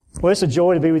Well, it's a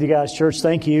joy to be with you guys, church.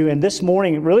 Thank you. And this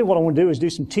morning, really what I want to do is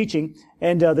do some teaching.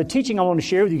 And the teaching I want to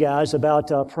share with you guys about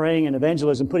praying and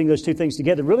evangelism, putting those two things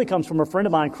together, really comes from a friend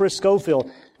of mine, Chris Schofield.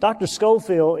 Dr.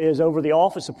 Schofield is over the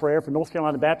Office of Prayer for North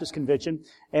Carolina Baptist Convention.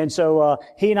 And so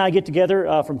he and I get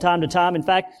together from time to time. In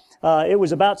fact, it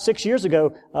was about 6 years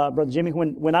ago, Brother Jimmy,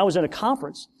 when I was in a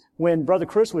conference, when Brother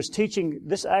Chris was teaching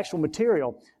this actual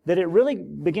material, that it really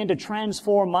began to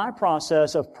transform my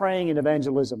process of praying and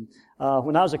evangelism.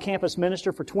 When I was a campus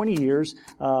minister for 20 years,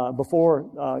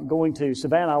 before going to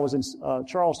Savannah, I was in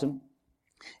Charleston.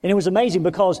 And it was amazing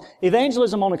because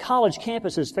evangelism on a college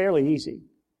campus is fairly easy,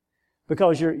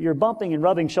 because you're bumping and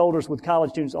rubbing shoulders with college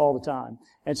students all the time.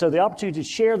 And so the opportunity to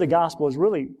share the gospel is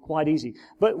really quite easy.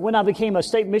 But when I became a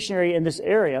state missionary in this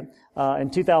area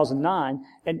in 2009,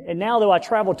 and now though I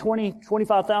travel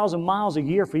 25,000 miles a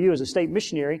year for you as a state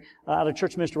missionary out of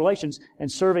church minister relations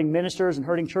and serving ministers and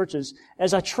hurting churches,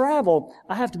 as I travel,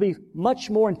 I have to be much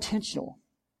more intentional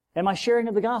in my sharing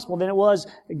of the gospel than it was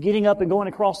getting up and going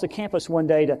across the campus one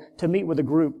day to meet with a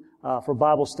group for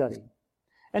Bible study.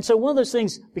 And so one of those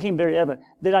things became very evident,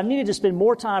 that I needed to spend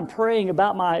more time praying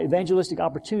about my evangelistic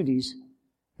opportunities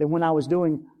than when I was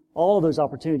doing all of those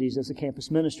opportunities as a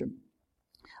campus minister.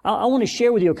 I want to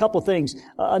share with you a couple of things.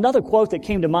 Another quote that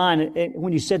came to mind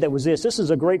when you said that was this. This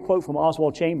is a great quote from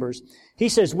Oswald Chambers. He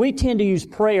says, "We tend to use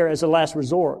prayer as a last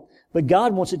resort, but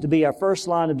God wants it to be our first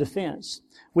line of defense.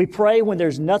 We pray when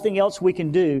there's nothing else we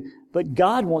can do, but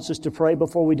God wants us to pray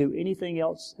before we do anything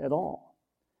else at all."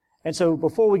 And so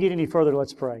before we get any further,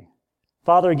 let's pray.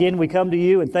 Father, again, we come to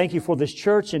you and thank you for this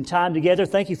church and time together.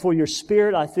 Thank you for your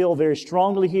Spirit. I feel very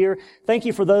strongly here. Thank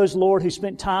you for those, Lord, who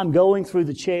spent time going through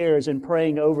the chairs and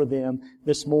praying over them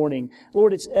this morning.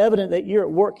 Lord, it's evident that you're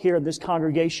at work here in this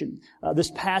congregation. This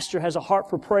pastor has a heart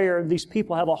for prayer, and these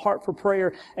people have a heart for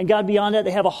prayer. And God, beyond that, they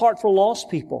have a heart for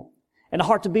lost people and a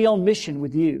heart to be on mission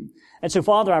with you. And so,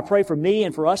 Father, I pray for me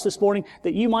and for us this morning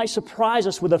that you might surprise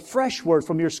us with a fresh word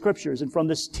from your scriptures and from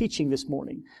this teaching this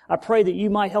morning. I pray that you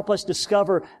might help us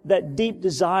discover that deep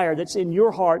desire that's in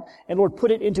your heart, and Lord, put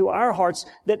it into our hearts,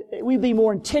 that we be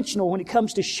more intentional when it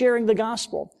comes to sharing the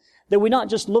gospel, that we not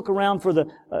just look around for the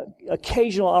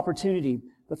occasional opportunity,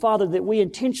 but Father, that we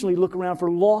intentionally look around for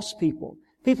lost people,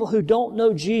 people who don't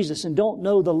know Jesus and don't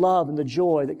know the love and the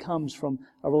joy that comes from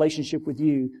a relationship with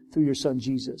you through your Son,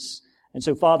 Jesus. And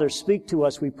so, Father, speak to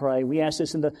us, we pray. We ask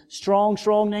this in the strong,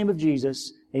 strong name of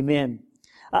Jesus. Amen.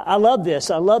 I love this.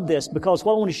 I love this because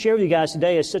what I want to share with you guys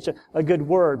today is such a good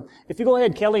word. If you go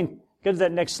ahead, Kelly, go to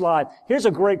that next slide. Here's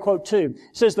a great quote too.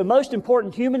 It says, "The most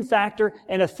important human factor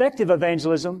in effective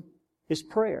evangelism is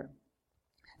prayer."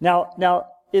 Now,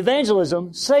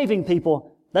 evangelism, saving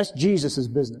people, that's Jesus'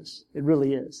 business. It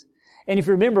really is. And if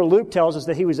you remember, Luke tells us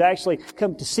that he was actually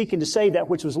come to seek and to save that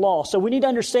which was lost. So we need to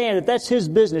understand that that's his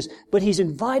business, but he's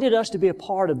invited us to be a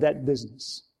part of that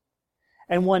business.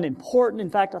 And one important,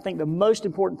 in fact, I think the most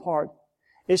important part,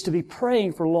 is to be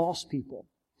praying for lost people.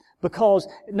 Because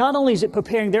not only is it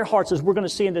preparing their hearts, as we're going to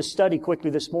see in this study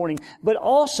quickly this morning, but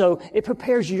also it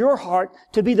prepares your heart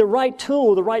to be the right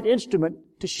tool, the right instrument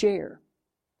to share.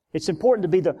 It's important to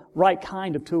be the right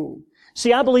kind of tool.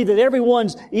 See, I believe that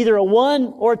everyone's either a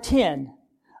 1 or a 10.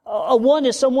 A 1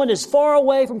 is someone as far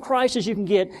away from Christ as you can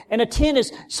get, and a 10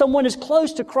 is someone as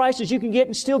close to Christ as you can get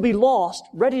and still be lost,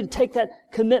 ready to take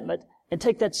that commitment and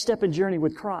take that step and journey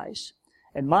with Christ.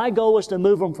 And my goal is to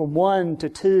move them from 1 to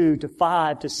 2 to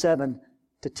 5 to 7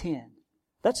 to 10.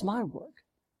 That's my work.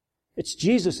 It's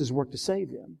Jesus' work to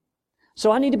save them.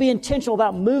 So I need to be intentional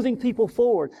about moving people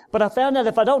forward. But I found out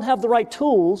if I don't have the right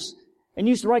tools and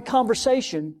use the right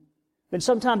conversation, then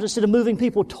sometimes instead of moving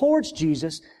people towards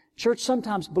Jesus, church,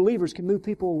 sometimes believers can move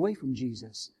people away from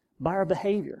Jesus by our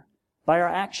behavior, by our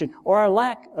action, or our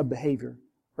lack of behavior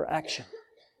or action.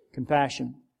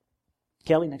 Compassion.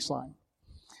 Kelly, next slide.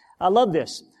 I love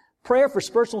this. Prayer for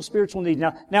personal spiritual need.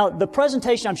 Now, the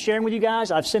presentation I'm sharing with you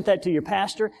guys, I've sent that to your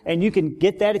pastor, and you can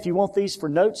get that if you want these for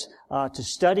notes to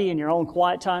study in your own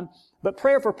quiet time. But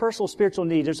prayer for personal spiritual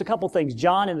need. There's a couple things.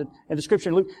 John in the scripture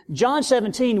in Luke. John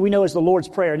 17 we know is the Lord's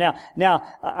Prayer. Now,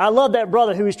 I love that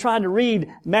brother who is trying to read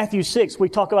Matthew 6. We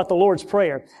talk about the Lord's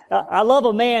Prayer. I love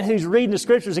a man who's reading the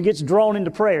scriptures and gets drawn into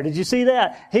prayer. Did you see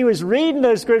that? He was reading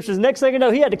those scriptures. Next thing you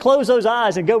know, he had to close those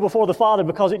eyes and go before the Father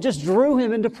because it just drew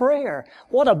him into prayer.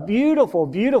 What a beautiful,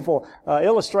 beautiful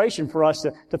illustration for us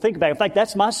to think about. In fact,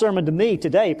 that's my sermon to me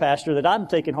today, Pastor, that I'm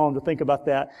taking home to think about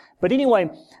that. But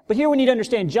anyway, but here we need to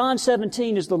understand John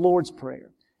 17 is the Lord's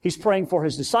Prayer. He's praying for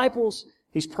His disciples.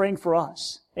 He's praying for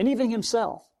us and even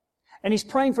Himself. And He's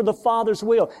praying for the Father's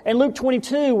will. And Luke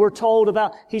 22, we're told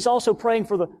about, He's also praying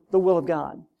for the will of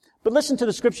God. But listen to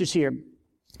the scriptures here.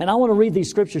 And I want to read these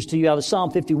scriptures to you out of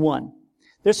Psalm 51.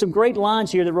 There's some great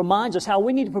lines here that reminds us how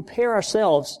we need to prepare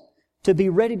ourselves to be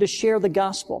ready to share the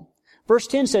gospel. Verse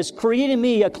 10 says, "Create in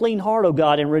me a clean heart, O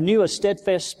God, and renew a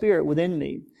steadfast spirit within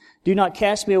me. Do not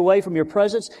cast me away from your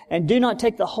presence, and do not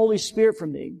take the Holy Spirit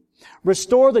from me.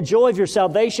 Restore the joy of your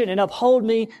salvation, and uphold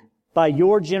me by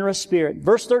your generous spirit."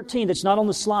 Verse 13, that's not on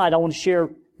the slide, I want to share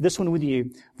this one with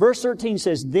you. Verse 13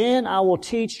 says, "Then I will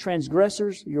teach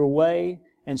transgressors your way,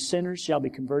 and sinners shall be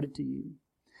converted to you."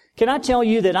 Can I tell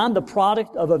you that I'm the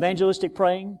product of evangelistic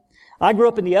praying? I grew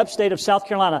up in the upstate of South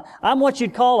Carolina. I'm what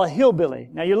you'd call a hillbilly.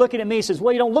 Now you're looking at me and says,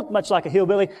 "Well, you don't look much like a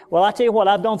hillbilly." Well, I tell you what,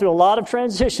 I've gone through a lot of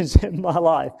transitions in my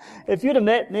life. If you'd have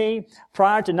met me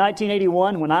prior to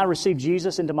 1981 when I received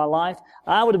Jesus into my life,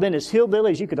 I would have been as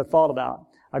hillbilly as you could have thought about.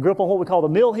 I grew up on what we call the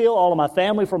Mill Hill, all of my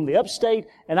family from the upstate,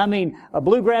 and I mean,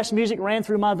 bluegrass music ran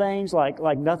through my veins like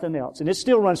nothing else. And it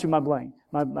still runs through my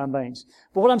veins.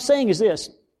 But what I'm saying is this: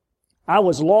 I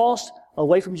was lost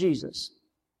away from Jesus.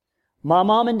 My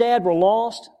mom and dad were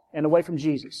lost and away from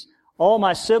Jesus. All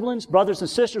my siblings, brothers and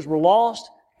sisters, were lost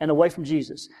and away from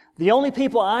Jesus. The only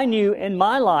people I knew in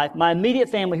my life, my immediate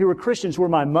family who were Christians, were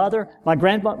my mother, my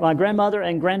grandmother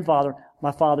and grandfather,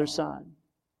 my father's side.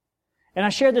 And I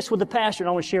shared this with the pastor, and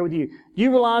I want to share with you. Do you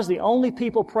realize the only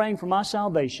people praying for my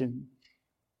salvation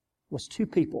was two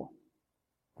people,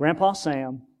 Grandpa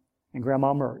Sam and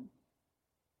Grandma Murray?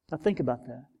 Now think about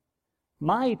that.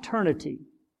 My eternity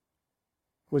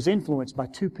was influenced by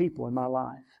two people in my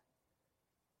life,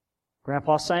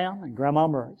 Grandpa Sam and Grandma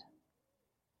Murray.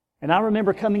 And I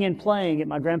remember coming in playing at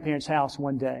my grandparents' house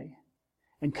one day,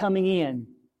 and coming in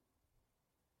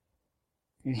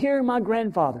and hearing my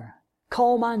grandfather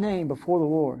call my name before the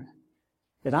Lord,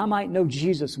 that I might know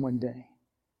Jesus one day.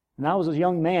 And I was a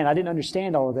young man. I didn't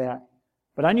understand all of that.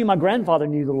 But I knew my grandfather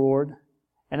knew the Lord.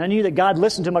 And I knew that God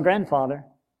listened to my grandfather.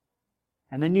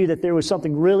 And I knew that there was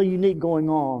something really unique going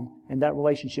on in that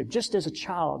relationship, just as a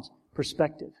child's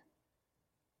perspective.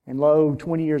 And lo,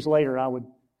 20 years later, I would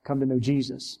come to know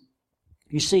Jesus.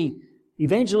 You see,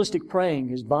 evangelistic praying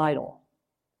is vital.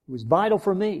 It was vital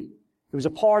for me. It was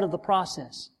a part of the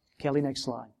process. Kelly, next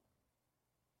slide.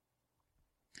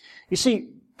 You see,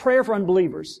 prayer for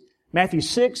unbelievers. Matthew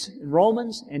 6,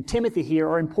 Romans, and Timothy here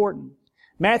are important.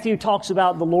 Matthew talks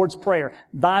about the Lord's Prayer,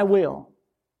 "Thy will,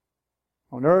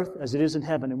 on earth as it is in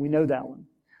heaven," and we know that one.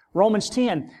 Romans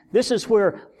 10, this is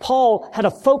where Paul had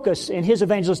a focus in his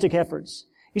evangelistic efforts.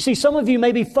 You see, some of you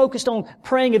may be focused on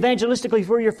praying evangelistically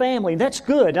for your family. That's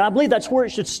good, and I believe that's where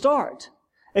it should start.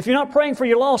 If you're not praying for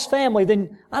your lost family,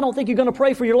 then I don't think you're going to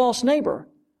pray for your lost neighbor,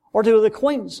 or to the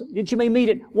acquaintance that you may meet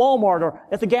at Walmart or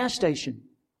at the gas station.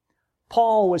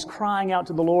 Paul was crying out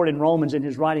to the Lord in Romans in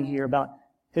his writing here about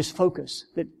his focus,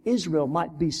 that Israel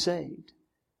might be saved.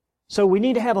 So we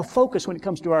need to have a focus when it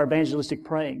comes to our evangelistic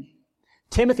praying.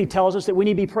 Timothy tells us that we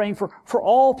need to be praying for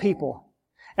all people.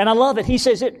 And I love it. He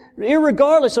says it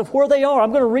irregardless of where they are.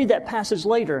 I'm going to read that passage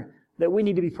later, that we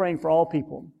need to be praying for all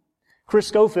people. Chris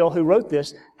Schofield, who wrote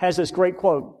this, has this great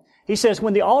quote. He says,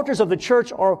 "When the altars of the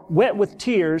church are wet with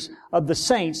tears of the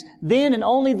saints, then and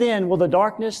only then will the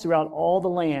darkness throughout all the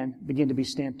land begin to be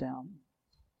stamped out."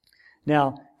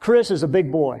 Now, Chris is a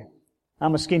big boy.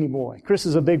 I'm a skinny boy. Chris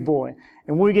is a big boy.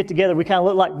 And when we get together, we kind of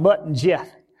look like Mutt and Jeff,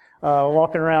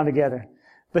 walking around together.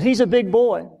 But he's a big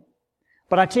boy.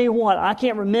 But I tell you what, I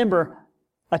can't remember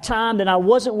a time that I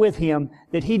wasn't with him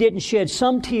that he didn't shed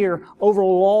some tear over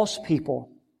lost people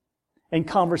in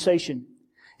conversation.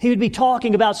 He would be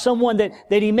talking about someone that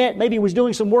he met, maybe was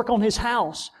doing some work on his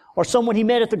house, or someone he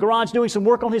met at the garage doing some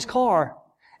work on his car.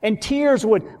 And tears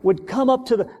would come up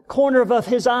to the corner of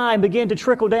his eye and begin to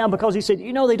trickle down because he said,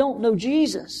 "You know, they don't know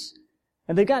Jesus.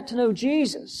 And they got to know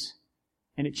Jesus."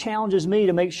 And it challenges me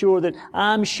to make sure that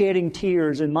I'm shedding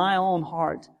tears in my own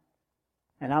heart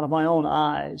and out of my own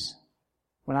eyes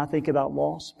when I think about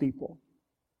lost people.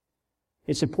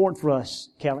 It's important for us,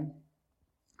 Kelly,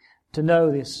 to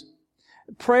know this.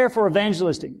 Prayer for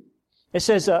evangelism. It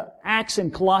says Acts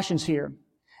and Colossians here.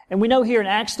 And we know here in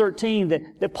Acts 13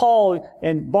 that Paul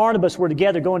and Barnabas were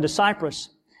together going to Cyprus.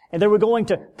 And they were going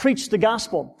to preach the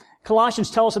gospel.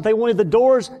 Colossians tells us that they wanted the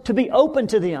doors to be open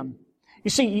to them. You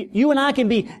see, you and I can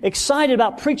be excited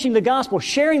about preaching the gospel,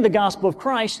 sharing the gospel of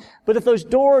Christ, but if those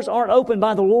doors aren't opened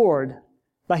by the Lord,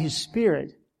 by His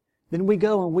Spirit, then we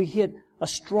go and we hit a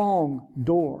strong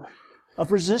door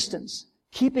of resistance,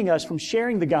 keeping us from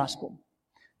sharing the gospel.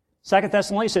 2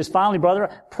 Thessalonians says, "Finally, brother,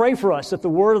 pray for us that the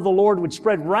word of the Lord would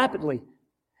spread rapidly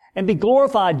and be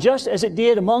glorified just as it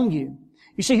did among you.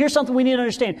 You see, here's something we need to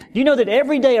understand. Do you know that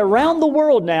every day around the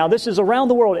world now, this is around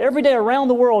the world, every day around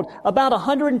the world, about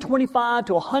 125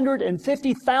 to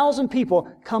 150,000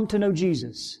 people come to know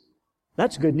Jesus.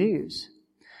 That's good news.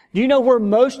 Do you know where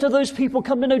most of those people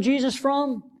come to know Jesus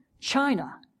from?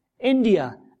 China,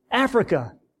 India,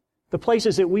 Africa, the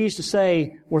places that we used to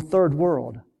say were third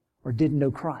world or didn't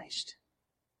know Christ.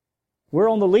 We're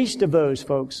on the least of those,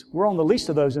 folks. We're on the least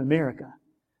of those in America.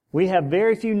 We have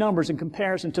very few numbers in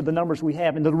comparison to the numbers we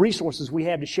have and the resources we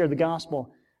have to share the gospel.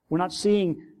 We're not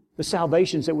seeing the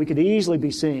salvations that we could easily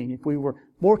be seeing if we were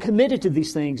more committed to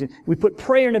these things and we put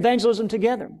prayer and evangelism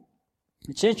together.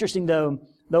 It's interesting, though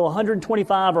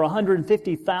 125 or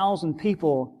 150,000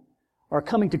 people are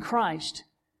coming to Christ,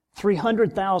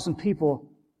 300,000 people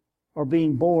are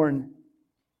being born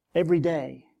every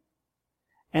day,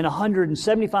 and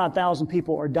 175,000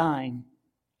 people are dying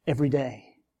every day.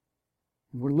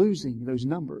 We're losing those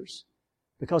numbers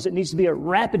because it needs to be a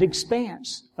rapid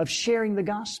expanse of sharing the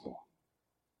gospel.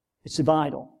 It's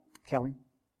vital. Kelly?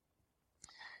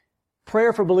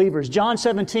 Prayer for believers. John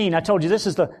 17, I told you this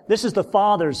is the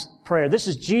Father's prayer. This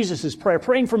is Jesus' prayer,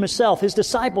 praying for Himself, His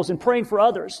disciples, and praying for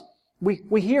others.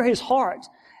 We hear His heart.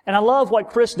 And I love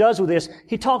what Chris does with this.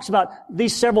 He talks about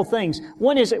these several things.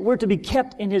 One is that we're to be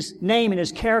kept in His name and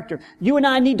His character. You and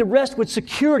I need to rest with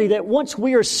security that once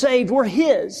we are saved, we're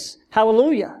His.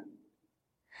 Hallelujah.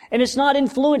 And it's not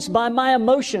influenced by my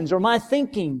emotions or my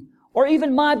thinking or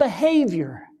even my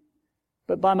behavior,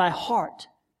 but by my heart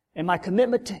and my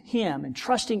commitment to Him and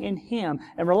trusting in Him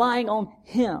and relying on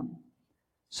Him.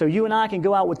 So you and I can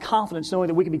go out with confidence knowing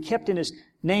that we can be kept in His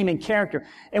name and character.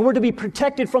 And we're to be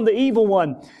protected from the evil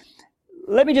one.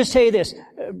 Let me just tell you this.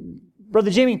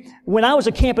 Brother Jimmy, when I was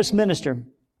a campus minister,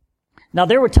 now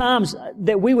there were times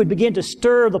that we would begin to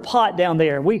stir the pot down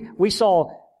there. We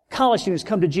saw college students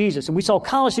come to Jesus, and we saw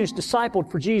college students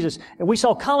discipled for Jesus, and we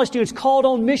saw college students called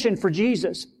on mission for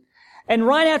Jesus. And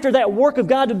right after that work of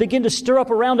God would begin to stir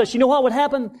up around us, you know what would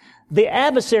happen? The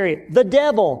adversary, the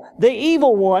devil, the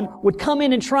evil one would come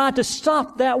in and try to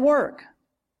stop that work.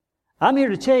 I'm here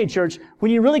to tell you, church, when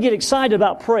you really get excited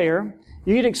about prayer,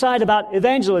 you get excited about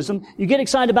evangelism, you get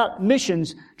excited about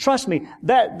missions, trust me,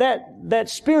 that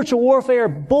spiritual warfare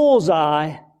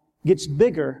bullseye gets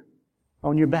bigger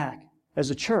on your back as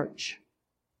a church,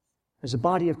 as a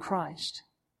body of Christ.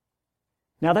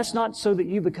 Now, that's not so that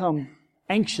you become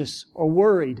anxious or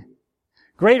worried.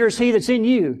 Greater is He that's in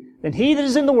you than he that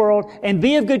is in the world, and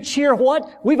be of good cheer. What?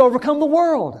 We've overcome the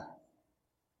world.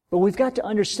 But we've got to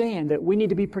understand that we need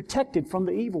to be protected from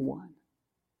the evil one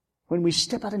when we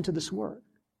step out into this work.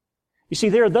 You see,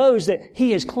 there are those that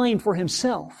He has claimed for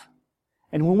Himself.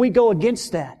 And when we go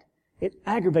against that, it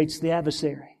aggravates the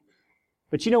adversary.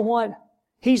 But you know what?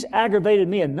 He's aggravated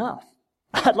me enough.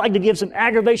 I'd like to give some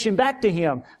aggravation back to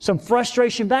Him, some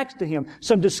frustration back to Him,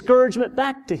 some discouragement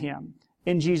back to Him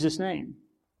in Jesus' name.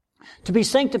 To be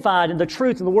sanctified in the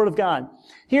truth and the Word of God.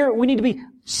 Here, we need to be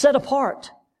set apart,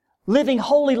 living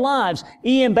holy lives.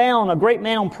 E.M. Bound, a great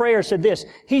man on prayer, said this.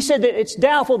 He said that it's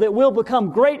doubtful that we'll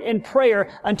become great in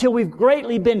prayer until we've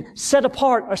greatly been set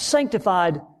apart or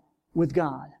sanctified with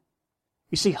God.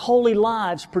 You see, holy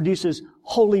lives produces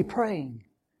holy praying.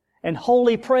 And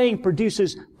holy praying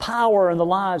produces power in the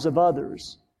lives of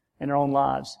others and our own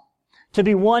lives. To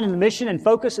be one in the mission and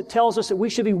focus, it tells us that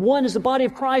we should be one as the body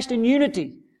of Christ in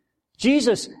unity.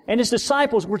 Jesus and His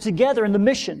disciples were together in the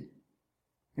mission.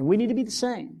 And we need to be the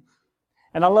same.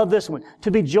 And I love this one.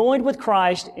 To be joined with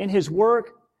Christ in His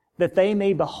work that they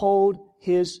may behold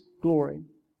His glory. Do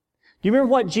you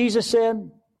remember what Jesus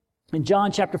said in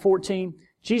John chapter 14?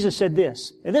 Jesus said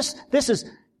this. And this is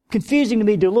confusing to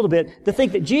me a little bit to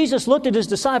think that Jesus looked at His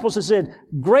disciples and said,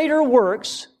 greater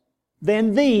works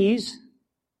than these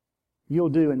you'll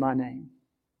do in my name.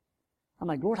 I'm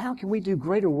like, Lord, how can we do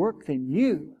greater work than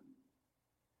you?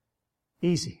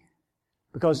 Easy.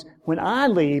 Because when I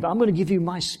leave, I'm going to give you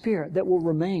my Spirit that will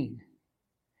remain.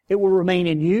 It will remain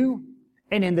in you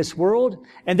and in this world.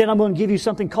 And then I'm going to give you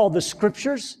something called the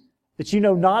Scriptures that you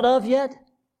know not of yet.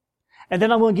 And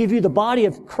then I'm going to give you the body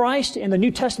of Christ in the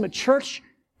New Testament church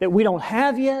that we don't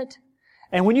have yet.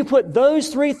 And when you put those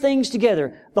three things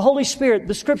together, the Holy Spirit,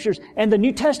 the Scriptures, and the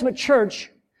New Testament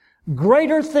church,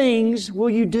 greater things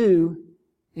will you do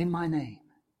in my name.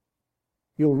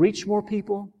 You'll reach more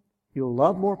people. You'll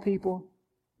love more people.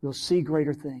 You'll see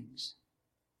greater things.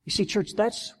 You see, church,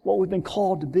 that's what we've been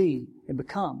called to be and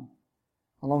become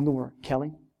along the work.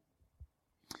 Kelly?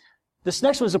 This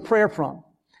next one is a prayer prompt.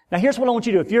 Now, here's what I want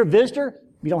you to do. If you're a visitor,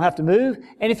 You don't have to move.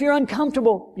 And if you're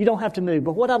uncomfortable, you don't have to move.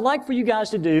 But what I'd like for you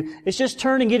guys to do is just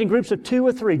turn and get in groups of 2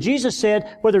 or 3. Jesus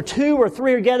said, whether 2 or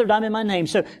 3 are gathered, I'm in my name.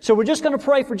 So we're just going to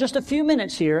pray for just a few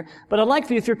minutes here. But I'd like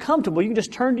for you, if you're comfortable, you can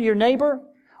just turn to your neighbor,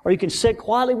 or you can sit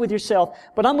quietly with yourself.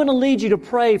 But I'm going to lead you to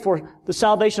pray for the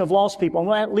salvation of lost people. I'm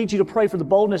going to lead you to pray for the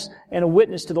boldness and a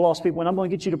witness to the lost people. And I'm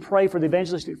going to get you to pray for the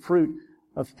evangelistic fruit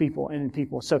of people and in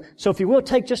people. So if you will,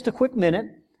 take just a quick minute.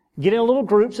 Get in a little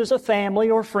groups as a family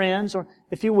or friends, or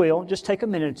if you will, just take a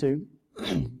minute or two.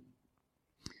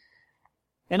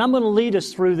 And I'm going to lead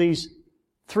us through these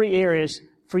 3 areas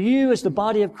for you as the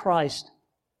body of Christ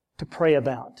to pray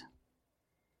about.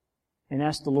 And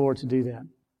ask the Lord to do that.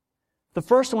 The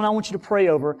first one I want you to pray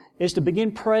over is to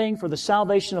begin praying for the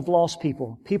salvation of lost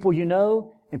people. People you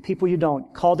know and people you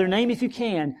don't. Call their name if you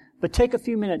can, but take a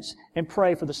few minutes and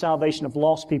pray for the salvation of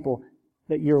lost people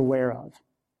that you're aware of.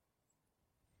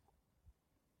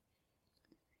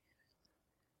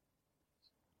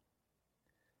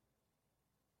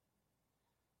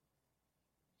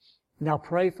 Now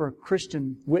pray for a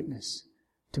Christian witness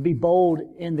to be bold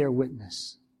in their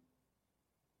witness.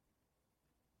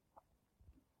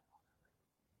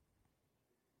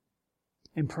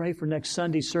 And pray for next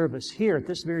Sunday service here at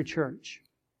this very church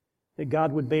that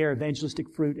God would bear evangelistic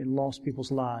fruit in lost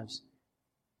people's lives.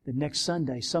 That next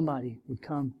Sunday somebody would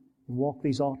come and walk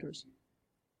these altars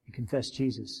and confess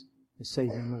Jesus as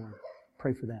Savior and Lord.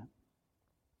 Pray for that.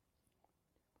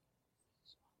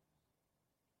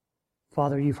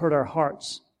 Father, you've heard our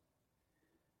hearts.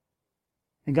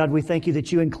 And God, we thank you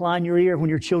that you incline your ear when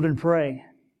your children pray.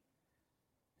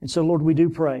 And so, Lord, we do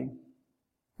pray.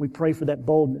 We pray for that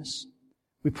boldness.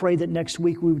 We pray that next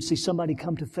week we would see somebody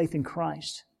come to faith in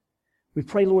Christ. We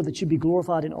pray, Lord, that you be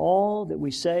glorified in all that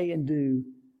we say and do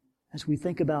as we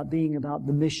think about being about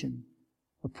the mission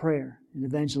of prayer and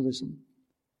evangelism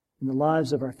in the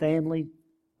lives of our family,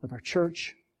 of our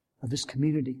church, of this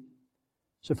community.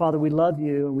 So, Father, we love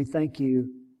you and we thank you.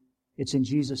 It's in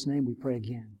Jesus' name we pray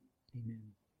again. Amen.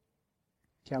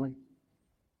 Kelly?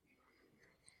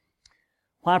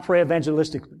 Why pray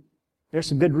evangelistically? There's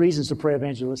some good reasons to pray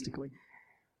evangelistically.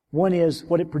 One is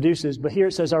what it produces, but here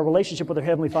it says our relationship with our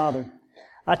Heavenly Father.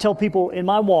 I tell people in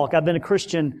my walk, I've been a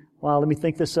Christian, let me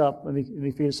think this up. Let me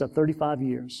figure this up. 35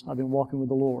 years I've been walking with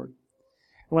the Lord.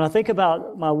 When I think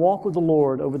about my walk with the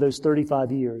Lord over those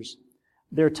 35 years,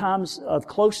 there are times of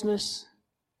closeness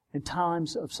and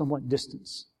times of somewhat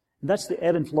distance. And that's the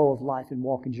ebb and flow of life and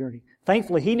walk and journey.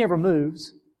 Thankfully, He never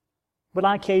moves, but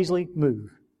I occasionally move.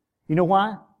 You know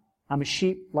why? I'm a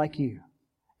sheep like you.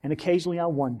 And occasionally I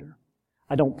wonder.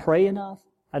 I don't pray enough.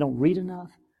 I don't read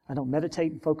enough. I don't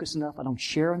meditate and focus enough. I don't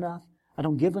share enough. I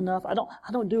don't give enough. I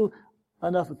don't do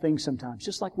enough of things sometimes,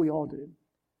 just like we all do.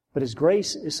 But His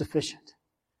grace is sufficient.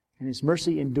 And His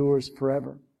mercy endures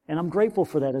forever. And I'm grateful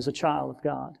for that as a child of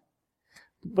God.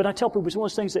 But I tell people, it's one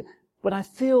of those things but I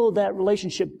feel that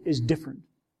relationship is different.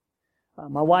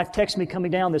 My wife texted me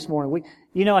coming down this morning.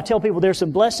 I tell people there's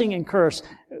some blessing and curse.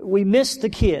 We miss the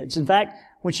kids. In fact,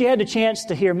 when she had the chance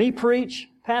to hear me preach,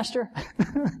 Pastor,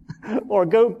 or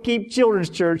go keep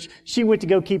children's church, she went to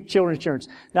go keep children's church.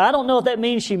 Now, I don't know if that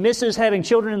means she misses having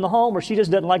children in the home or she just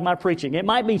doesn't like my preaching. It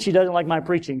might mean she doesn't like my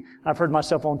preaching. I've heard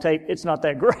myself on tape. It's not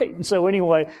that great. And so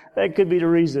anyway, that could be the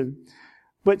reason.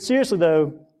 But seriously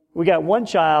though, we got one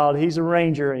child. He's a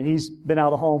ranger and he's been out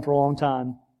of the home for a long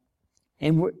time.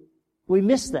 And we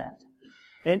miss that.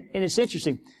 And it's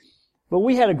interesting. But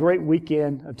we had a great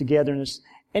weekend of togetherness.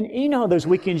 And you know those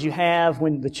weekends you have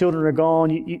when the children are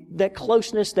gone, that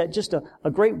closeness, that just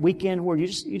a great weekend where you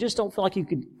just don't feel like you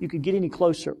could get any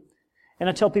closer. And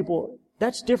I tell people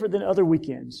that's different than other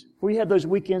weekends where you have those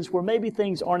weekends where maybe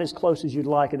things aren't as close as you'd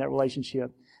like in that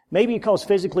relationship. Maybe because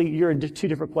physically you're in 2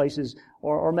 different places,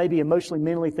 or maybe emotionally,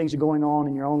 mentally things are going on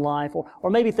in your own life, or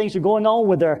maybe things are going on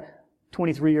with their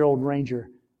 23-year-old ranger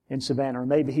in Savannah, or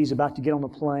maybe he's about to get on a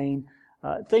plane.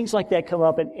 Things like that come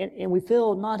up, and we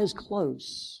feel not as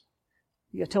close.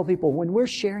 You tell people, when we're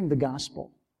sharing the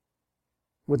gospel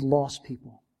with lost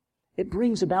people, it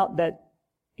brings about that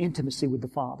intimacy with the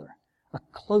Father, a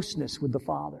closeness with the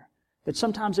Father, that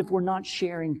sometimes if we're not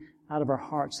sharing out of our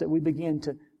hearts, that we begin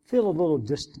to feel a little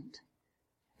distant.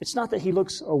 It's not that He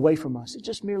looks away from us. It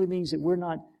just merely means that we're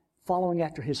not following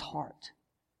after His heart,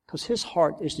 because His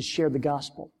heart is to share the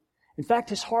gospel. In fact,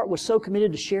 His heart was so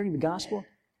committed to sharing the gospel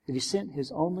that He sent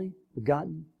His only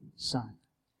begotten Son,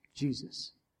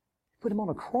 Jesus. He put Him on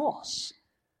a cross.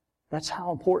 That's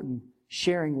how important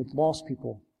sharing with lost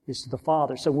people is to the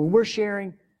Father. So when we're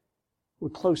sharing, we're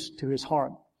close to His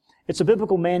heart. It's a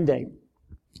biblical mandate.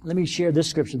 Let me share this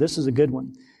scripture. This is a good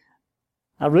one.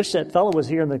 I wish that fellow was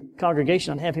here in the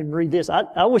congregation. I'd have him read this.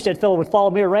 I wish that fellow would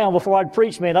follow me around before I'd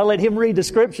preach, man. I'd let him read the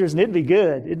scriptures and it'd be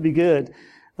good. It'd be good.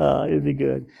 It'd be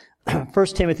good. 1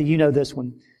 Timothy, you know this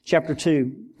one. Chapter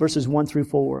 2, verses 1 through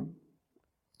 4.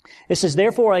 It says,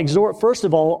 "Therefore I exhort first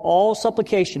of all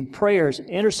supplication, prayers,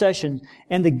 intercession,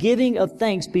 and the giving of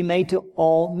thanks be made to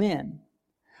all men,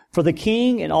 for the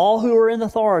king and all who are in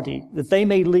authority, that they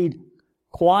may lead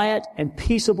quiet and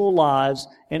peaceable lives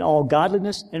in all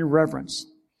godliness and reverence.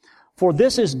 For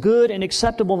this is good and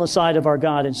acceptable in the sight of our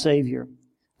God and Savior."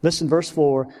 Listen, verse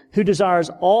 4, "who desires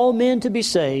all men to be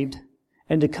saved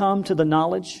and to come to the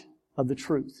knowledge of the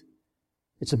truth."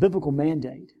 It's a biblical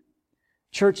mandate.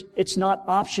 Church, it's not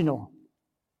optional.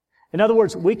 In other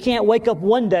words, we can't wake up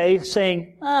one day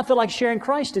saying, I feel like sharing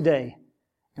Christ today,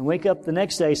 and wake up the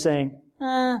next day saying,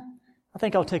 I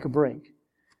think I'll take a break.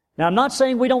 Now, I'm not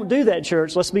saying we don't do that,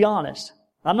 church. Let's be honest.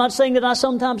 I'm not saying that I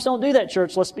sometimes don't do that,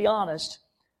 church. Let's be honest.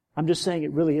 I'm just saying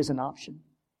it really is an option.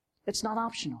 It's not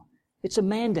optional. It's a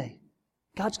mandate.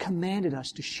 God's commanded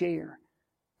us to share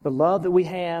the love that we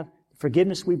have, the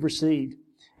forgiveness we've received.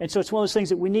 And so it's one of those things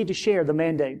that we need to share, the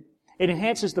mandate. It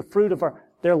enhances the fruit of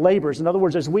their labors. In other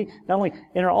words, as we, not only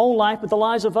in our own life, but the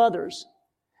lives of others,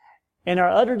 and our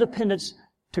utter dependence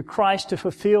to Christ to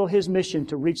fulfill His mission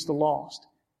to reach the lost.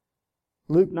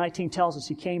 Luke 19 tells us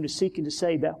He came to seek and to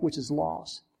save that which is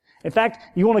lost. In fact,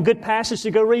 you want a good passage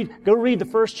to go read? Go read the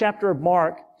first chapter of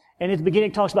Mark. And at the beginning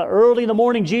it talks about early in the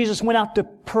morning Jesus went out to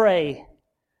pray.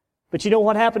 But you know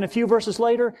what happened a few verses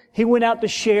later? He went out to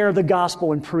share the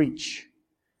gospel and preach.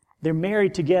 They're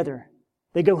married together.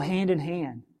 They go hand in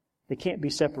hand. They can't be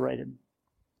separated.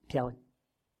 Kelly.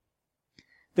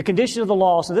 The condition of the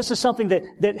lost, and this is something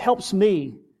that helps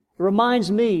me. It reminds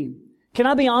me. Can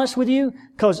I be honest with you?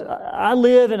 Because I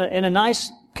live in a nice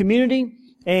community,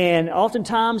 and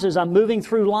oftentimes as I'm moving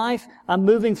through life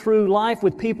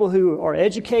with people who are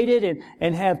educated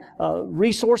and have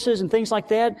resources and things like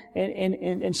that.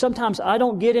 And sometimes I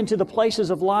don't get into the places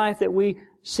of life that we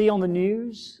see on the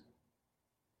news.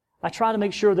 I try to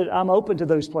make sure that I'm open to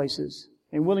those places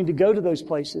and willing to go to those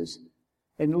places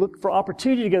and look for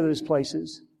opportunity to go to those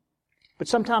places. But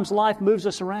sometimes life moves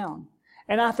us around.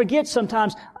 And I forget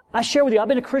sometimes, I share with you, I've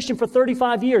been a Christian for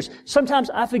 35 years.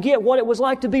 Sometimes I forget what it was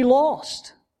like to be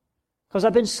lost. Because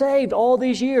I've been saved all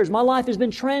these years. My life has been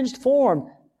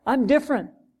transformed. I'm different.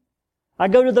 I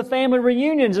go to the family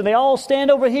reunions and they all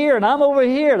stand over here and I'm over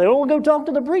here. They don't want to go talk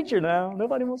to the preacher now.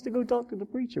 Nobody wants to go talk to the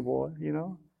preacher, boy, you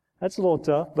know. That's a little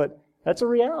tough, but that's a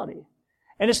reality.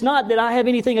 And it's not that I have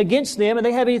anything against them and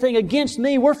they have anything against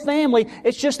me. We're family.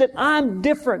 It's just that I'm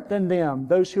different than them,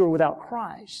 those who are without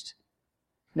Christ.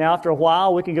 Now, after a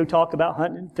while, we can go talk about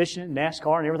hunting, fishing,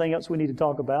 NASCAR, and everything else we need to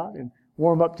talk about and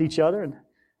warm up to each other and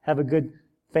have a good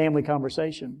family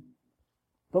conversation.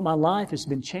 But my life has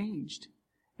been changed.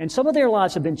 And some of their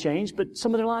lives have been changed, but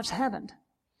some of their lives haven't.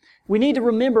 We need to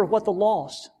remember what the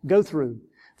lost go through.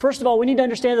 First of all, we need to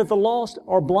understand that the lost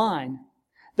are blind,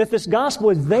 that this gospel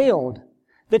is veiled,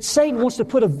 that Satan wants to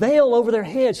put a veil over their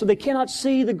heads so they cannot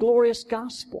see the glorious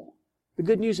gospel, the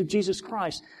good news of Jesus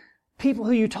Christ. People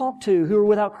who you talk to who are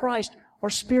without Christ are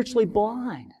spiritually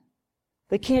blind.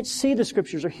 They can't see the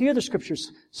Scriptures or hear the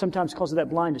Scriptures sometimes because of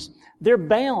that blindness. They're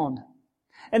bound.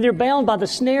 And they're bound by the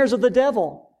snares of the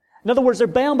devil. In other words, they're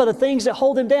bound by the things that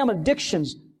hold them down,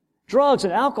 addictions, drugs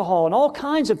and alcohol and all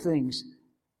kinds of things.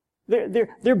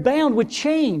 They're bound with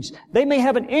chains. They may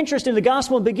have an interest in the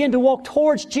gospel and begin to walk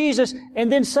towards Jesus, and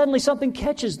then suddenly something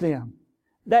catches them.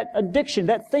 That addiction,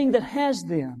 that thing that has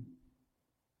them.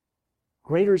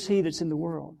 Greater is He that's in the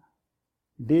world.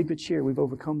 Be of good cheer, we've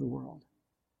overcome the world.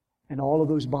 And all of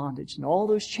those bondage and all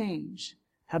those chains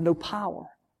have no power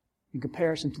in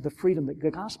comparison to the freedom that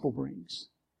the gospel brings.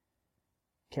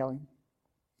 Kelly.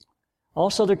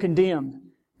 Also, they're condemned.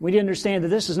 We need to understand that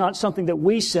this is not something that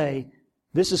we say.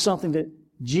 This is something that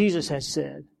Jesus has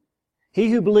said. He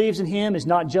who believes in Him is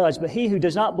not judged, but he who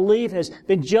does not believe has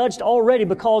been judged already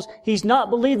because he's not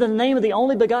believed in the name of the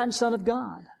only begotten Son of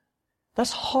God.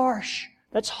 That's harsh.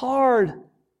 That's hard.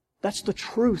 That's the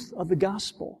truth of the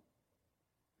gospel.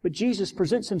 But Jesus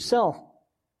presents Himself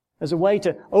as a way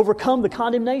to overcome the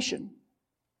condemnation.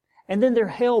 And then they're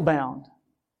hell-bound.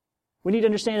 We need to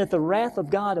understand that the wrath of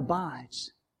God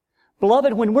abides.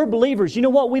 Beloved, when we're believers, you know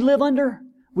what we live under?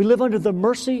 We live under the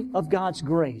mercy of God's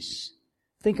grace.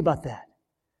 Think about that.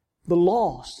 The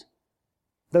lost,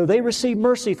 though they receive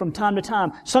mercy from time to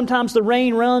time, sometimes the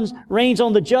rain rains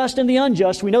on the just and the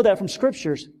unjust. We know that from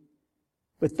Scriptures.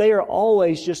 But they are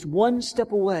always just one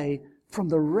step away from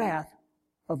the wrath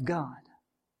of God.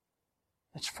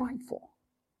 That's frightful.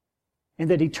 And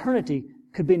that eternity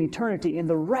could be an eternity in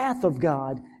the wrath of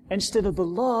God instead of the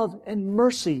love and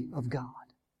mercy of God.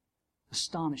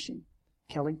 Astonishing.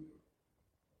 Kelly?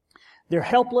 They're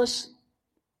helpless,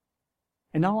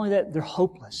 and not only that, they're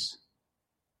hopeless.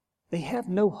 They have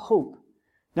no hope.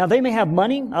 Now, they may have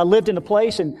money. I lived in a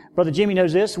place, and Brother Jimmy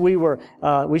knows this, we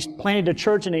planted a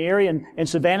church in the area in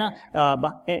Savannah,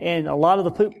 and a lot of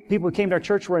the people who came to our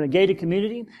church were in a gated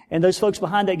community, and those folks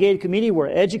behind that gated community were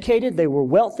educated, they were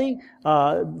wealthy,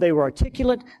 they were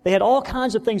articulate, they had all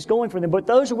kinds of things going for them, but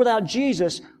those who were without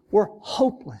Jesus were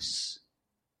hopeless.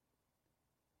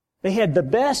 They had the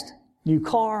best new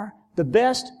car, the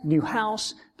best new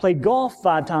house, played golf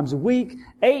 5 times a week,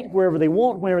 ate wherever they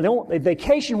want, whenever they want, they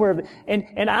vacation wherever.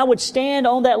 And I would stand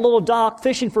on that little dock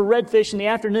fishing for redfish in the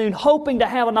afternoon, hoping to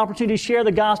have an opportunity to share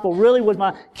the gospel. Really was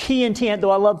my key intent,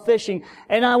 though I love fishing.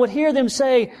 And I would hear them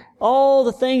say all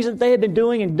the things that they had been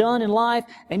doing and done in life,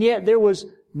 and yet there was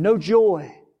no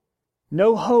joy,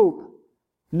 no hope,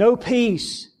 no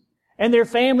peace. And their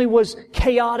family was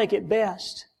chaotic at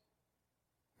best.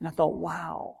 And I thought,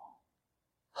 wow.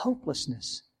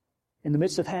 Hopelessness in the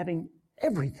midst of having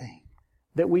everything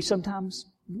that we sometimes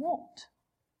want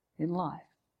in life.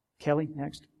 Kelly,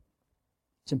 next.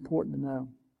 It's important to know.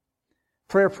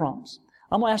 Prayer prompts.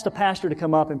 I'm going to ask the pastor to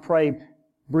come up and pray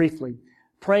briefly,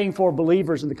 praying for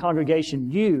believers in the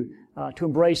congregation, to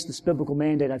embrace this biblical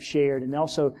mandate I've shared, and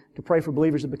also to pray for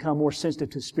believers to become more sensitive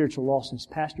to spiritual lostness.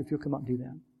 Pastor, if you'll come up and do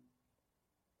that.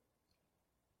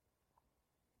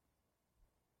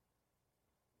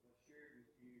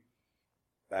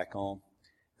 Back on.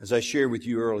 As I shared with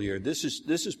you earlier, this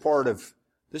is part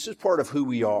of who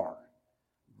we are.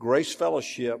 Grace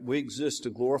Fellowship, we exist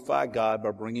to glorify God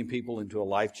by bringing people into a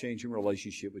life-changing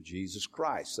relationship with Jesus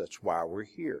Christ. That's why we're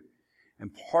here. And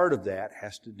part of that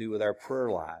has to do with our prayer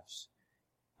lives.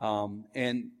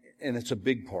 And it's a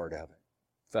big part of it.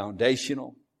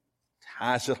 Foundational,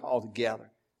 ties it all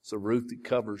together. It's a roof that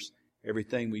covers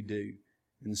everything we do.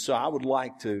 And so I would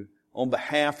like to, on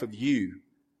behalf of you,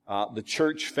 the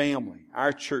church family,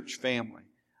 our church family,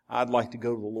 I'd like to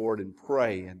go to the Lord and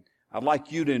pray. And I'd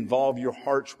like you to involve your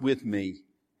hearts with me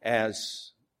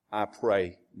as I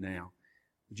pray now.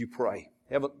 Would you pray?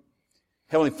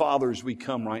 Heavenly Father, as we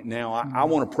come right now, I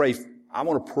want to pray. I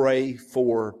want to pray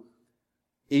for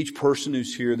each person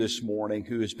who's here this morning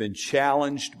who has been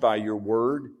challenged by your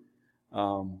word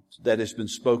that has been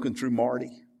spoken through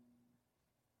Marty.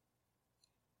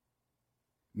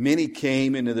 Many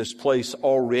came into this place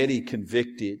already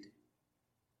convicted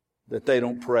that they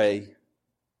don't pray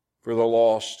for their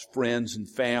lost friends and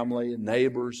family and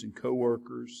neighbors and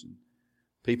coworkers and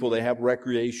people they have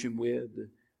recreation with, the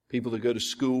people they go to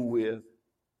school with.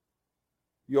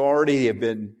 You already have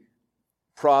been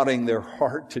prodding their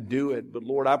heart to do it, but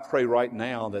Lord, I pray right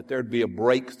now that there'd be a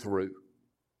breakthrough,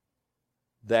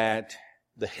 that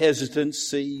the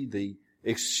hesitancy, the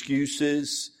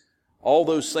excuses, all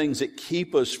those things that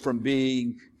keep us from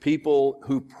being people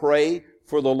who pray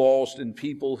for the lost and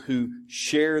people who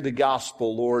share the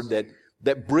gospel, Lord,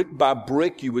 that brick by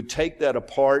brick you would take that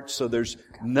apart so there's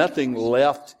nothing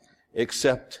left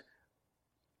except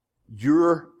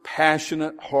your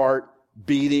passionate heart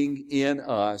beating in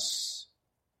us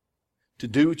to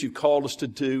do what you've called us to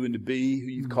do and to be who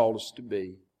you've called us to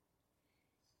be.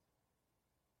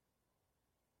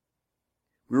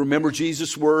 We remember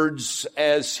Jesus' words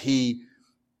as He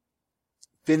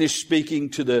finished speaking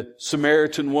to the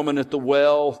Samaritan woman at the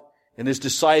well, and His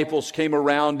disciples came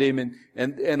around Him,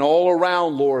 and all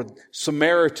around, Lord,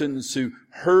 Samaritans who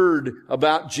heard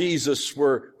about Jesus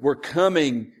were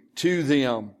coming to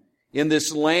them in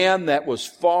this land that was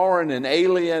foreign and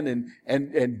alien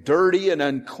and dirty and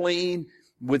unclean,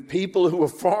 with people who were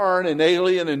foreign and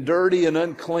alien and dirty and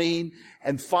unclean.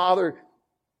 And Father,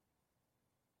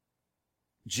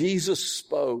 Jesus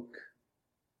spoke.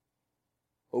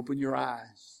 Open your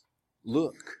eyes.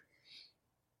 Look.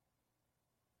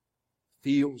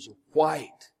 Fields are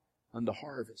white unto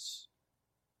harvest.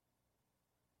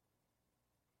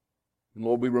 And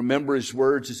Lord, we remember His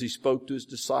words as He spoke to His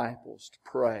disciples to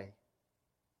pray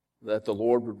that the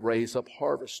Lord would raise up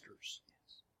harvesters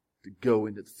to go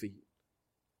into the field.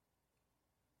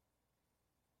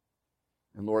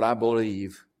 And Lord, I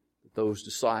believe that those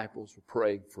disciples were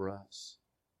praying for us.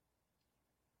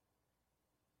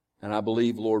 And I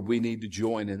believe, Lord, we need to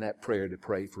join in that prayer to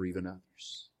pray for even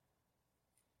others.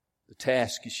 The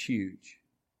task is huge.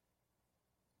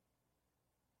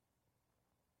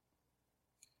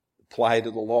 The plight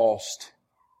of the lost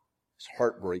is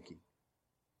heartbreaking.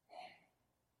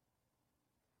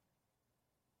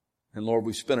 And Lord,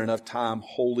 we've spent enough time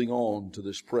holding on to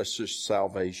this precious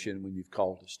salvation when You've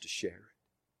called us to share it.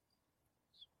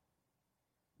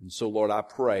 And so, Lord, I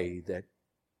pray that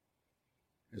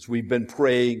As we've been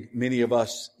praying, many of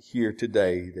us here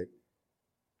today, that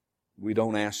we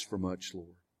don't ask for much,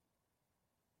 Lord.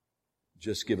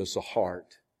 Just give us a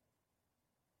heart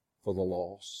for the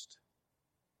lost.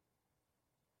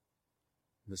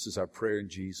 This is our prayer in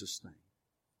Jesus' name.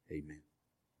 Amen.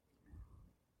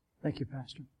 Thank you,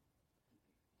 Pastor.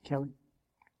 Kelly?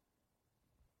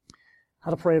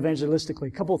 How to pray evangelistically.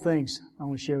 A couple of things I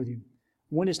want to share with you.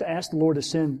 One is to ask the Lord to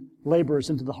send laborers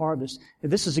into the harvest.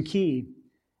 And this is a key.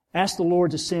 Ask the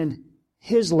Lord to send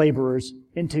His laborers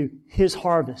into His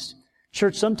harvest.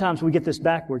 Church, sometimes we get this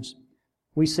backwards.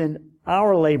 We send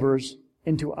our laborers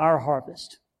into our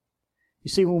harvest. You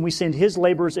see, when we send His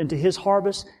laborers into His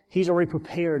harvest, He's already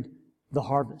prepared the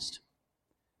harvest.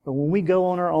 But when we go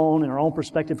on our own, in our own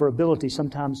perspective or ability,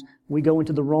 sometimes we go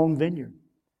into the wrong vineyard,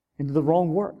 into the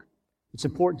wrong work. It's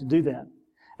important to do that.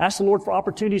 Ask the Lord for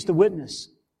opportunities to witness.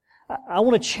 I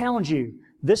want to challenge you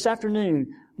this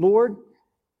afternoon. Lord,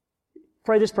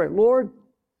 pray this prayer. Lord,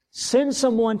 send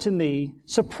someone to me,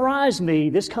 surprise me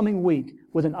this coming week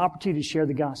with an opportunity to share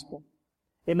the gospel.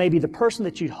 It may be the person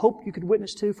that you'd hoped you could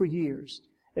witness to for years.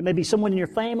 It may be someone in your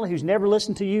family who's never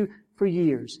listened to you for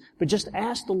years. But just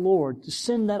ask the Lord to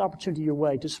send that opportunity your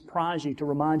way, to surprise you, to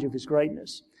remind you of His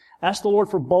greatness. Ask the Lord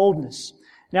for boldness.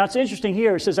 Now, it's interesting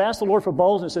here. It says, ask the Lord for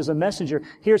boldness as a messenger.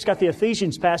 Here it's got the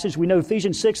Ephesians passage. We know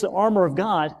Ephesians 6, the armor of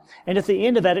God. And at the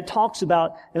end of that, it talks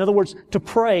about, in other words, to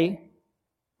pray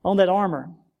on that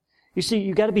armor. You see,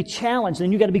 you've got to be challenged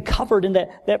and you've got to be covered in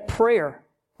that prayer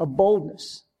of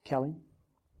boldness, Kelly.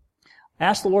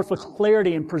 Ask the Lord for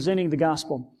clarity in presenting the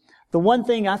gospel. The one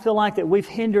thing I feel like that we've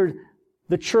hindered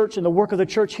the church and the work of the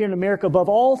church here in America above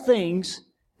all things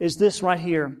is this right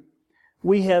here.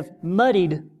 We have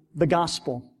muddied the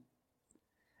gospel.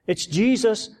 It's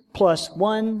Jesus plus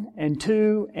 1 and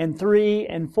 2 and 3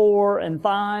 and 4 and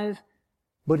 5,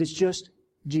 but it's just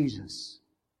Jesus.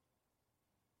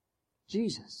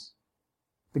 Jesus.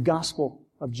 The gospel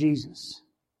of Jesus.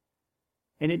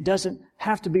 And it doesn't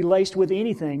have to be laced with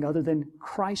anything other than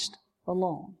Christ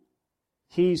alone.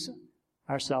 He's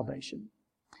our salvation.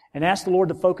 And ask the Lord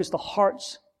to focus the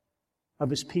hearts of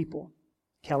His people.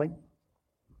 Kelly?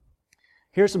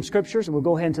 Here's some scriptures, and we'll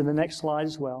go ahead to the next slide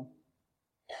as well.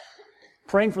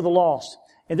 Praying for the lost.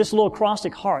 And this little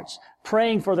acrostic, hearts.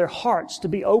 Praying for their hearts to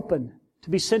be open, to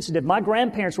be sensitive. My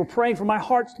grandparents were praying for my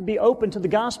heart to be open to the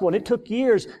gospel, and it took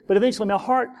years, but eventually my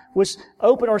heart was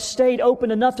open or stayed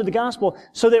open enough to the gospel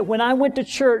so that when I went to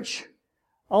church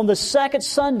on the second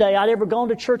Sunday I'd ever gone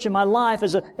to church in my life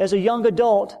as a young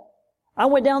adult, I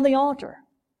went down the altar.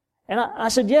 And I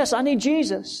said, yes, I need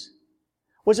Jesus.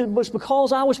 Was it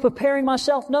because I was preparing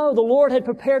myself? No, the Lord had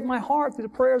prepared my heart through the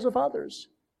prayers of others.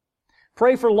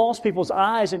 Pray for lost people's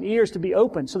eyes and ears to be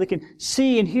open so they can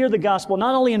see and hear the gospel,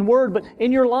 not only in word, but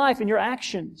in your life, in your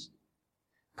actions.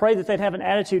 Pray that they'd have an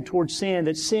attitude towards sin,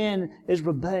 that sin is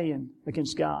rebellion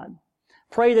against God.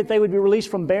 Pray that they would be released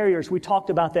from barriers. We talked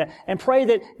about that. And pray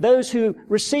that those who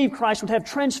receive Christ would have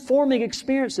transforming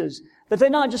experiences, that they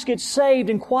not just get saved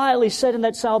and quietly set in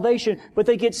that salvation, but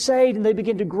they get saved and they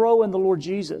begin to grow in the Lord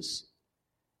Jesus.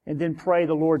 And then pray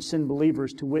the Lord send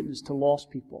believers to witness to lost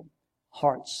people,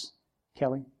 hearts.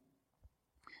 Kelly?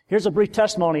 Here's a brief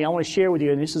testimony I want to share with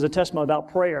you, and this is a testimony about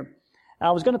prayer.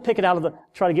 I was going to pick it out of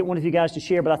try to get one of you guys to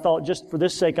share, but I thought just for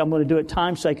this sake, I'm going to do it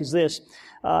time's sake is this.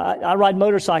 I ride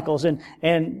motorcycles and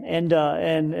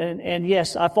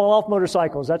yes, I fall off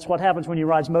motorcycles. That's what happens when you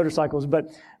ride motorcycles. But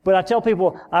I tell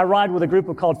people I ride with a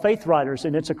group called Faith Riders,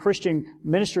 and it's a Christian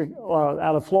ministry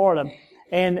out of Florida.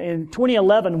 And in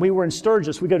 2011, we were in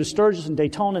Sturgis. We go to Sturgis and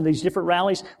Daytona and these different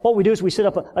rallies. What we do is we set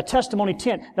up a testimony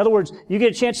tent. In other words, you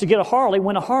get a chance to get a Harley,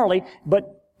 win a Harley,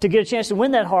 but to get a chance to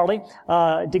win that Harley,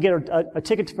 to get a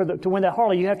ticket to win that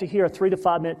Harley, you have to hear a 3 to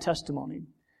 5 minute testimony.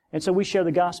 And so we share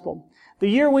the gospel. The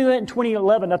year we went in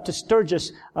 2011 up to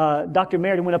Sturgis, Dr.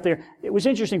 Meriden went up there. It was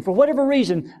interesting. For whatever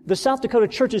reason, the South Dakota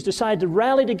churches decided to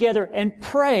rally together and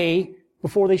pray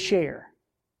before they share.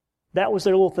 That was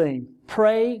their little thing.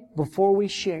 Pray before we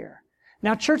share.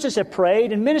 Now, churches have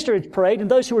prayed, and ministers had prayed, and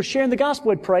those who were sharing the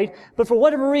gospel had prayed, but for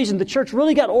whatever reason, the church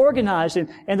really got organized,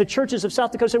 and the churches of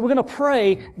South Dakota said, we're going to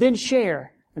pray, then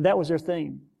share. And that was their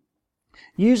theme.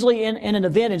 Usually in an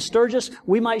event in Sturgis,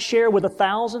 we might share with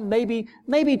 1,000, maybe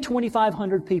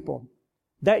 2,500 people.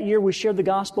 That year, we shared the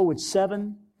gospel with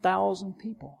 7,000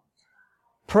 people.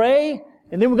 Pray,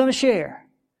 and then we're going to share.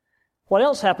 What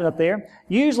else happened up there?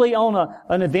 Usually on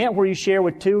an event where you share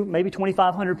with maybe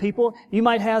 2,500 people, you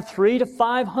might have 300 to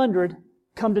 500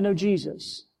 come to know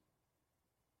Jesus.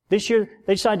 This year,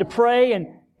 they decided to pray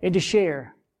and to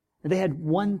share. And they had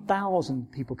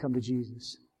 1,000 people come to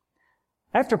Jesus.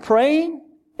 After praying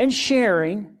and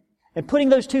sharing And putting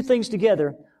those two things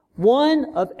together,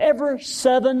 one of every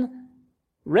 7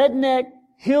 redneck,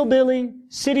 hillbilly,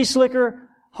 city slicker,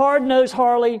 hard-nosed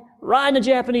Harley, riding a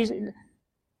Japanese,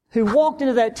 who walked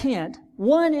into that tent,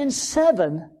 1 in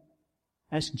 7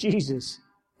 asked Jesus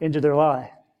into their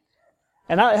life.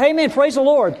 And hey man, praise the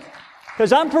Lord.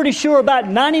 Because I'm pretty sure about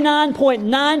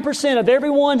 99.9% of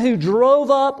everyone who drove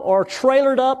up or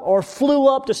trailered up or flew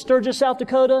up to Sturgis, South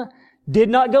Dakota, did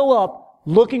not go up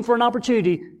looking for an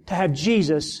opportunity to have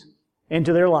Jesus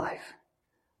into their life.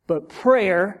 But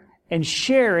prayer and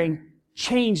sharing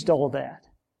changed all of that.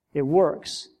 It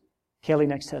works. Kelly,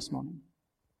 next testimony.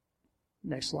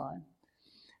 Next slide.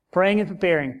 Praying and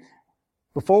preparing.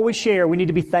 Before we share, we need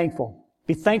to be thankful.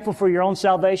 Be thankful for your own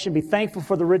salvation. Be thankful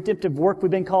for the redemptive work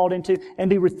we've been called into. And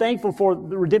be thankful for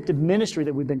the redemptive ministry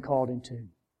that we've been called into.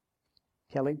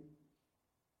 Kelly?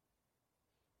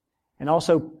 And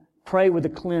also pray with a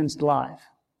cleansed life.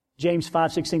 James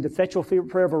 5:16, the effectual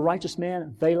prayer of a righteous man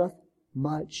availeth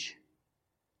much.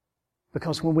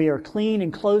 Because when we are clean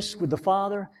and close with the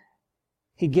Father,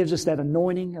 He gives us that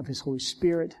anointing of His Holy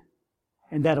Spirit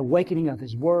and that awakening of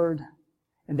His Word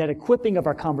and that equipping of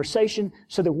our conversation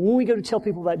so that when we go to tell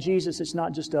people about Jesus, it's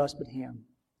not just us but Him.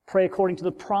 Pray according to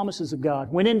the promises of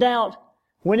God. When in doubt,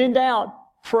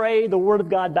 pray the Word of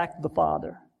God back to the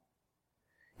Father.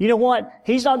 You know what?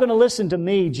 He's not going to listen to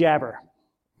me jabber,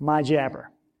 my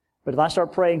jabber. But if I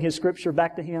start praying His Scripture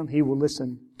back to Him, He will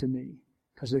listen to me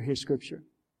because they're His Scripture.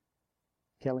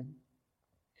 Kelly?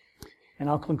 And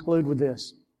I'll conclude with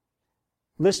this.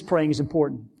 List praying is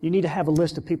important. You need to have a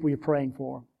list of people you're praying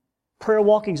for. Prayer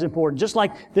walking is important. Just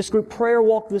like this group prayer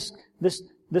walked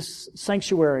this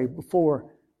sanctuary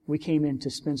before we came in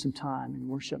to spend some time in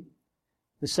worship.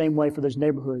 The same way for those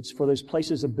neighborhoods, for those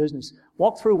places of business.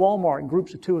 Walk through Walmart in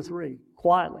groups of 2 or 3,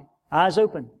 quietly, eyes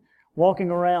open, walking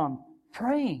around,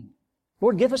 praying.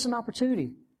 Lord, give us an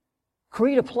opportunity.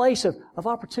 Create a place of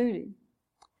opportunity.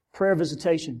 Prayer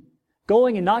visitation.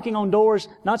 Going and knocking on doors,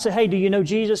 not say, hey, do you know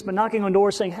Jesus? But knocking on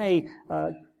doors saying, hey,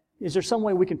 is there some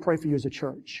way we can pray for you as a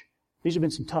church? These have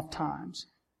been some tough times,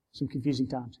 some confusing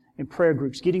times. And prayer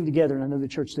groups, getting together, and I know the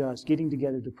church does, getting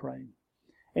together to pray.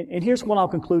 And here's what I'll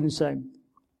conclude and say.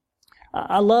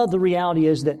 I love the reality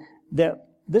is that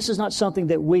this is not something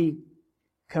that we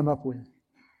come up with.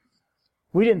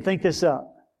 We didn't think this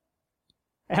up.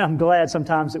 And I'm glad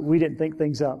sometimes that we didn't think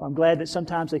things up. I'm glad that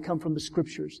sometimes they come from the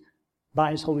Scriptures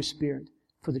by His Holy Spirit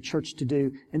for the church to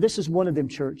do. And this is one of them,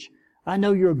 church. I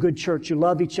know you're a good church. You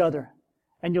love each other.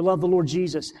 And you love the Lord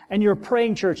Jesus. And you're a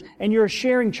praying church. And you're a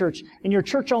sharing church. And you're a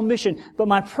church on mission. But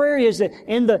my prayer is that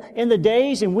in the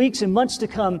days and weeks and months to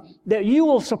come, that you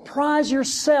will surprise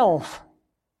yourself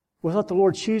with what the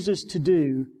Lord chooses to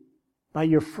do by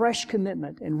your fresh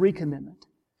commitment and recommitment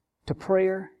to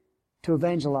prayer, to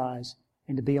evangelize,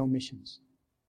 and to be on missions.